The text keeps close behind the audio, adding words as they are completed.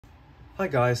Hi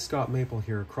guys, Scott Maple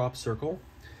here, Kropserkel.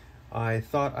 I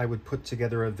thought I would put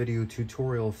together a video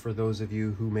tutorial for those of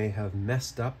you who may have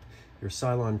messed up your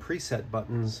Cylon preset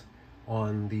buttons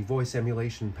on the voice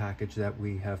emulation package that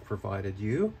we have provided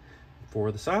you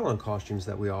for the Cylon costumes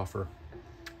that we offer.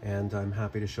 And I'm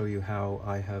happy to show you how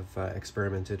I have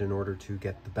experimented in order to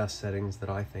get the best settings that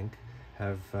I think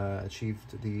have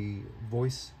achieved the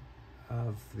voice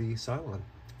of the Cylon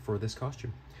for this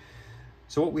costume.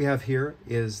 So what we have here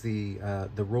is the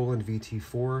Roland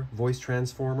VT4 voice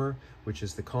transformer, which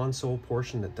is the console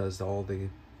portion that does all the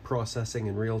processing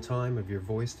in real time of your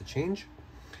voice to change.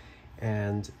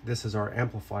 And this is our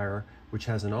amplifier, which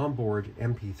has an onboard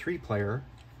MP3 player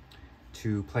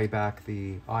to play back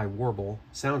the I warble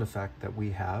sound effect that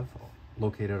we have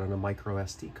located on a micro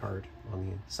SD card on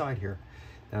the side here.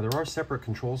 Now there are separate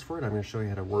controls for it. I'm going to show you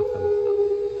how to work them.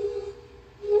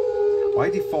 By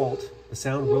default, the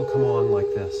sound will come on like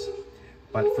this,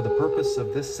 but for the purpose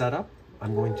of this setup,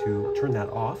 I'm going to turn that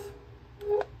off.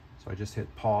 So I just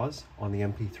hit pause on the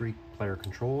MP3 player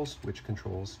controls, which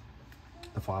controls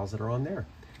the files that are on there.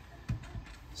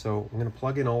 So I'm going to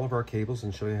plug in all of our cables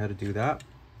and show you how to do that.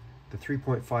 The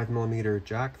 3.5mm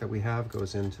jack that we have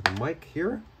goes into the mic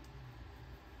here.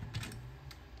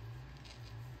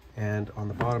 And on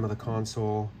the bottom of the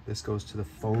console, this goes to the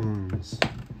phones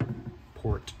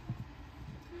port.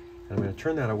 And I'm going to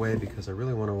turn that away because I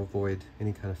really want to avoid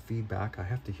any kind of feedback. I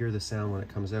have to hear the sound when it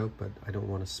comes out, but I don't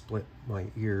want to split my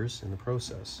ears in the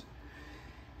process.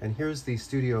 And here's the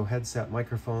studio headset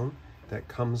microphone that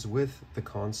comes with the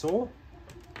console.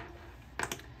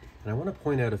 And I want to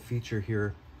point out a feature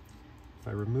here. If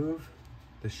I remove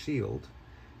the shield,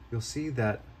 you'll see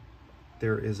that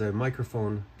there is a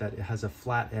microphone that has a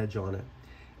flat edge on it.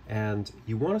 And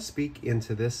you want to speak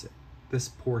into this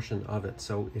portion of it.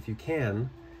 So if you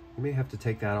can, you may have to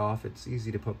take that off. It's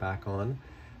easy to put back on,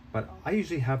 but I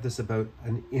usually have this about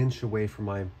an inch away from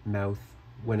my mouth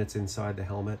when it's inside the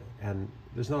helmet, and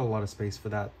there's not a lot of space for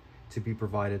that to be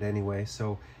provided anyway,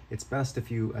 so it's best if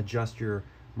you adjust your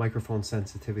microphone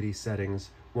sensitivity settings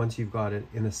once you've got it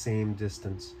in the same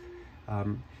distance.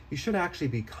 You should actually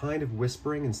be kind of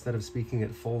whispering instead of speaking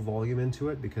at full volume into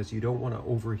it, because you don't want to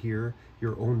overhear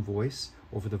your own voice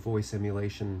over the voice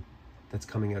emulation that's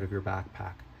coming out of your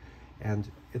backpack.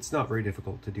 And it's not very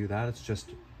difficult to do that. It's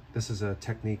just, this is a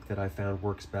technique that I found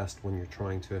works best when you're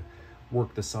trying to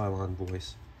work the Cylon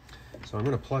voice. So I'm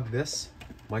going to plug this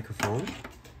microphone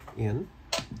in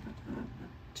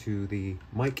to the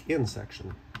mic in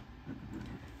section.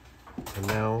 And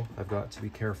now I've got to be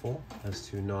careful as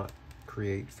to not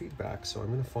create feedback. So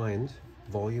I'm going to find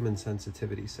volume and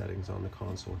sensitivity settings on the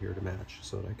console here to match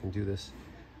so that I can do this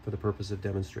for the purpose of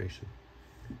demonstration.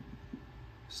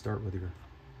 Start with your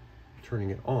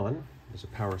turning it on. There's a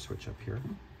power switch up here.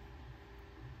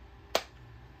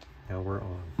 Now we're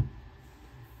on.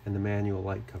 And the manual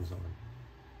light comes on.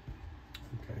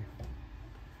 Okay.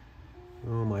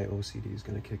 Oh, my OCD is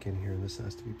going to kick in here, and this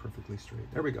has to be perfectly straight.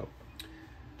 There we go.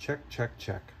 Check, check,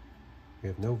 check. We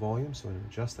have no volume, so I'm going to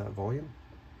adjust that volume.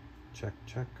 Check,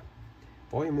 check.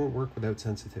 Volume won't work without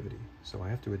sensitivity, so I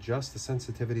have to adjust the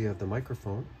sensitivity of the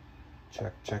microphone.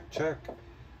 Check, check, check. And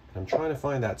I'm trying to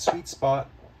find that sweet spot.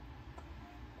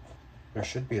 There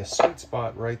should be a sweet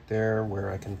spot right there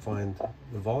where I can find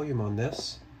the volume on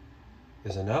this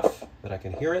is enough that I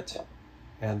can hear it,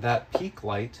 and that peak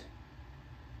light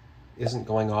isn't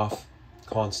going off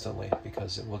constantly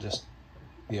because it will just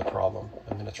be a problem.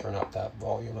 I'm going to turn up that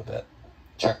volume a bit.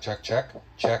 Check, check, check,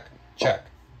 check, check.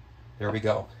 There we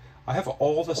go. I have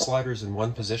all the sliders in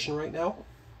one position right now,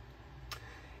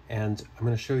 and I'm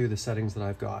going to show you the settings that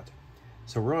I've got.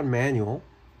 So we're on manual.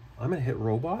 I'm going to hit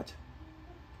robot.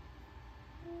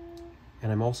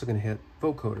 And I'm also going to hit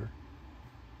vocoder.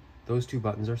 Those two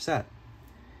buttons are set.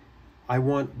 I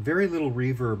want very little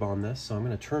reverb on this, so I'm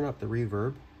going to turn up the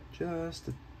reverb just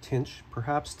a tinch,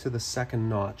 perhaps to the second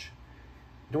notch.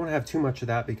 You don't want to have too much of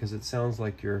that because it sounds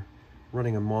like you're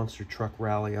running a monster truck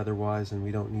rally otherwise, and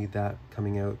we don't need that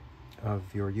coming out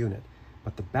of your unit.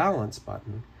 But the balance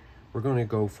button, we're going to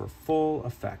go for full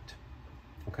effect.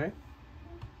 Okay?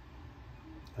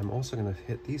 I'm also going to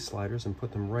hit these sliders and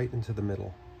put them right into the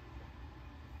middle.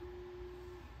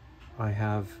 I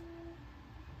have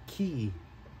key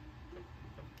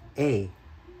A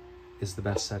is the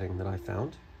best setting that I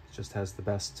found. It just has the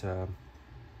best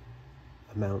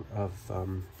amount of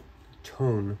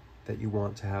tone that you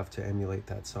want to have to emulate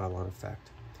that Cylon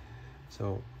effect.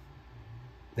 So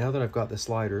now that I've got the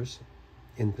sliders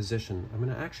in position, I'm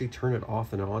going to actually turn it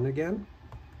off and on again.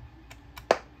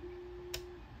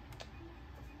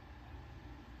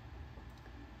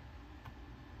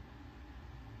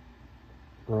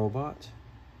 robot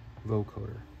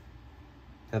vocoder.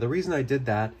 Now the reason I did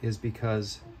that is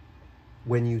because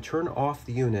when you turn off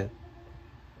the unit,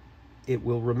 it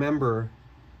will remember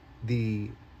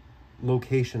the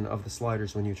location of the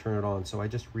sliders when you turn it on, so I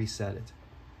just reset it.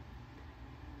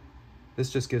 This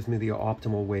just gives me the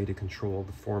optimal way to control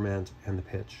the formant and the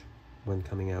pitch when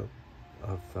coming out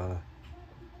of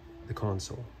the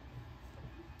console.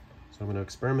 So I'm going to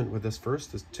experiment with this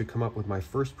first to come up with my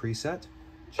first preset.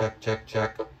 Check, check,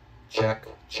 check, check,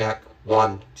 check,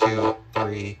 1, 2,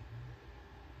 3.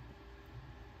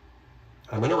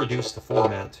 I'm going to reduce the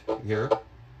formant here.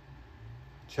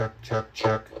 Check, check,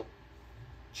 check,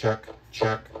 check,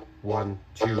 check, 1,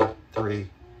 2, 3.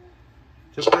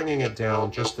 Just bringing it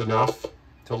down just enough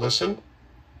to listen.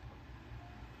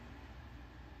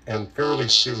 And fairly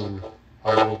soon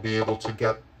I will be able to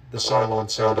get the Cylon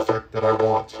sound effect that I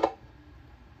want.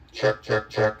 Check, check,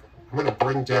 check. I'm going to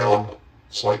bring down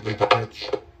slightly the pitch.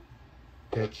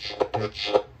 Pitch,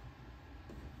 pitch.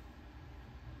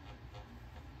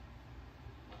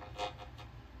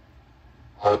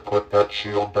 I put that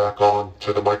shield back on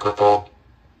to the microphone.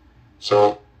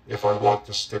 So if I want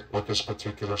to stick with this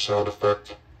particular sound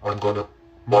effect, I'm going to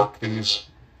mark these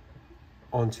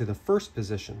onto the first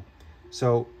position.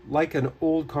 So like an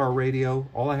old car radio,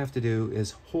 all I have to do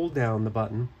is hold down the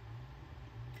button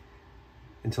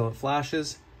until it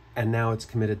flashes, and now it's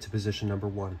committed to position number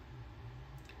 1.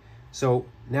 So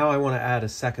now I want to add a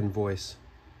second voice,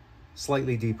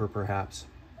 slightly deeper perhaps.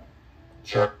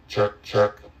 Check, check,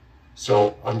 check.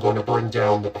 So I'm going to bring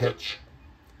down the pitch.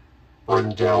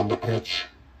 Bring down the pitch.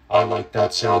 I like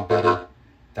that sound better.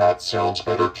 That sounds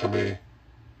better to me.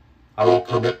 I will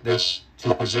commit this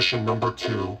to position number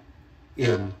 2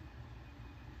 in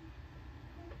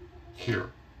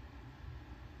here.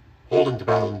 Holding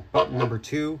down button number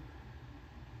 2,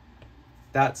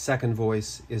 that second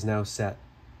voice is now set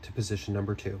to position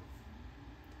number 2.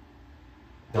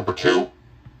 Number 2,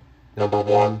 number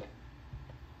 1,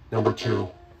 number 2.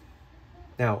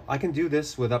 Now, I can do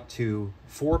this with up to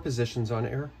 4 positions on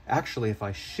air. Actually, if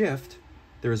I shift,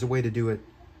 there is a way to do it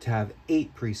to have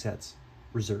 8 presets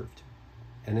reserved.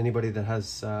 And anybody that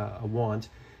has a want,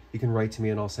 you can write to me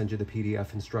and I'll send you the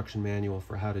PDF instruction manual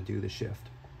for how to do the shift.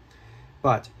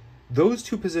 But those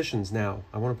 2 positions now,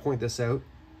 I want to point this out.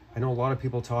 I know a lot of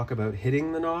people talk about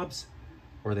hitting the knobs,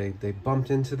 or they bumped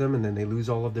into them and then they lose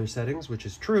all of their settings, which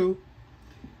is true.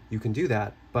 You can do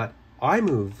that, but I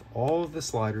move all of the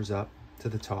sliders up to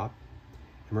the top,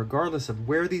 and regardless of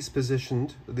where these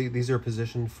are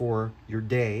positioned for your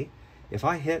day, if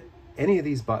I hit any of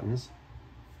these buttons,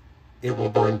 it will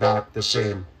bring back the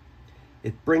same.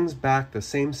 It brings back the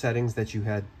same settings that you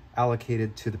had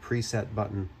allocated to the preset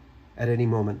button at any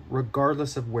moment,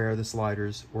 regardless of where the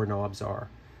sliders or knobs are,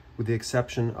 with the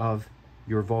exception of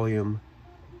your volume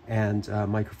and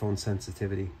microphone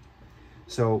sensitivity.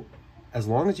 So as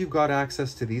long as you've got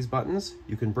access to these buttons,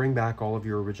 you can bring back all of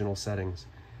your original settings.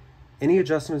 Any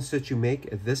adjustments that you make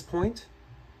at this point,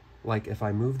 like if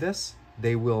I move this,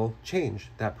 they will change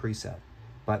that preset.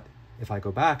 But if I go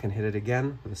back and hit it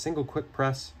again with a single quick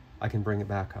press, I can bring it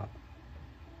back up.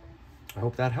 I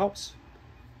hope that helps,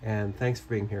 and thanks for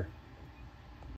being here.